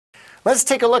Let's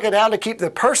take a look at how to keep the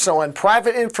personal and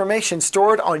private information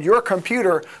stored on your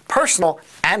computer personal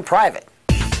and private.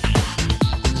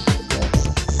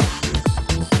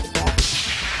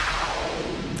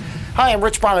 Hi, I'm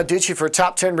Rich Bonaduce for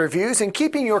Top 10 Reviews, and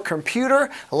keeping your computer,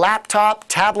 laptop,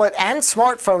 tablet, and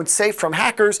smartphone safe from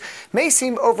hackers may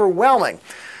seem overwhelming.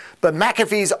 But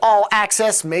McAfee's All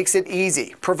Access makes it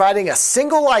easy, providing a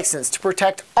single license to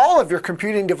protect all of your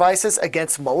computing devices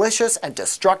against malicious and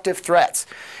destructive threats.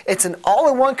 It's an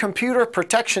all-in-one computer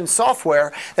protection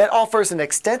software that offers an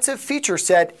extensive feature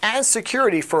set and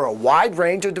security for a wide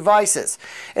range of devices.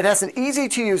 It has an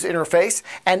easy-to-use interface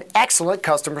and excellent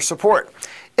customer support.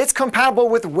 It's compatible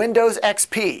with Windows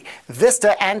XP,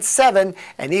 Vista, and 7,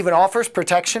 and even offers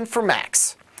protection for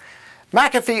Macs.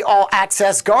 McAfee All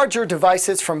Access guards your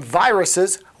devices from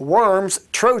viruses, worms,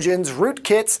 trojans,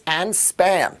 rootkits, and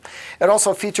spam. It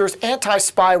also features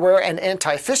anti-spyware and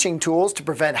anti-phishing tools to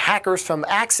prevent hackers from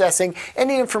accessing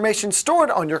any information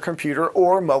stored on your computer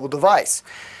or mobile device.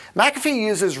 McAfee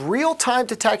uses real-time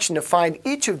detection to find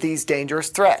each of these dangerous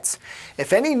threats.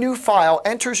 If any new file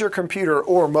enters your computer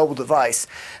or mobile device,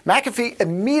 McAfee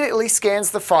immediately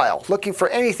scans the file, looking for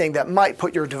anything that might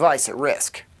put your device at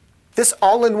risk. This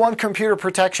all-in-one computer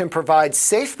protection provides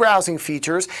safe browsing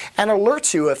features and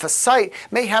alerts you if a site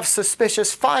may have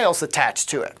suspicious files attached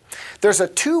to it. There's a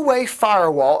two-way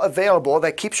firewall available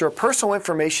that keeps your personal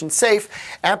information safe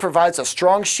and provides a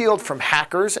strong shield from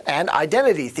hackers and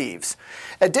identity thieves.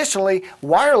 Additionally,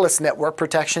 wireless network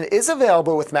protection is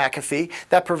available with McAfee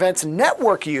that prevents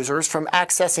network users from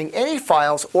accessing any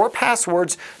files or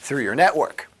passwords through your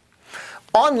network.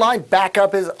 Online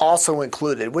backup is also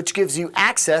included, which gives you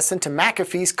access into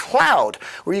McAfee's cloud,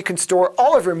 where you can store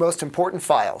all of your most important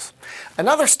files.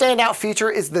 Another standout feature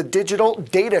is the digital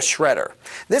data shredder.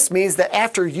 This means that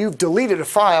after you've deleted a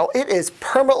file, it is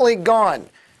permanently gone.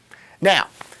 Now,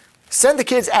 send the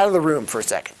kids out of the room for a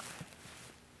second.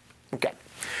 Okay.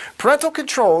 Parental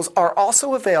controls are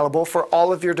also available for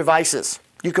all of your devices.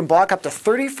 You can block up to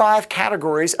 35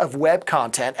 categories of web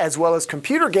content, as well as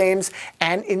computer games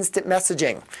and instant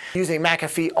messaging. Using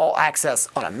McAfee All Access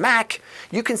on a Mac,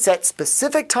 you can set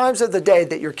specific times of the day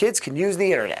that your kids can use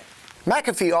the internet.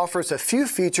 McAfee offers a few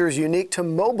features unique to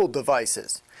mobile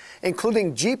devices,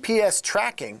 including GPS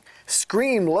tracking,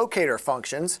 screen locator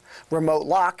functions, remote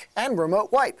lock, and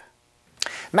remote wipe.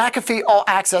 McAfee All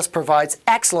Access provides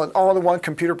excellent all-in-one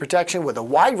computer protection with a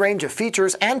wide range of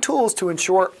features and tools to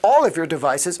ensure all of your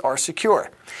devices are secure.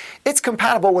 It's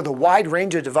compatible with a wide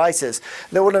range of devices,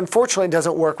 though it unfortunately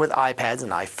doesn't work with iPads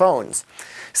and iPhones.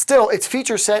 Still, its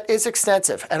feature set is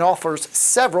extensive and offers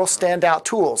several standout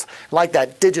tools, like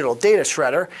that digital data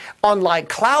shredder, online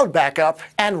cloud backup,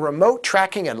 and remote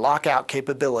tracking and lockout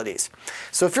capabilities.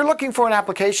 So if you're looking for an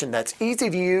application that's easy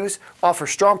to use,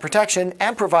 offers strong protection,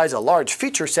 and provides a large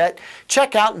feature set,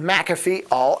 check out McAfee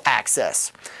All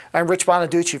Access. I'm Rich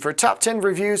Bonaduce for Top 10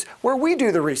 Reviews, where we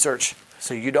do the research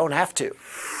so you don't have to.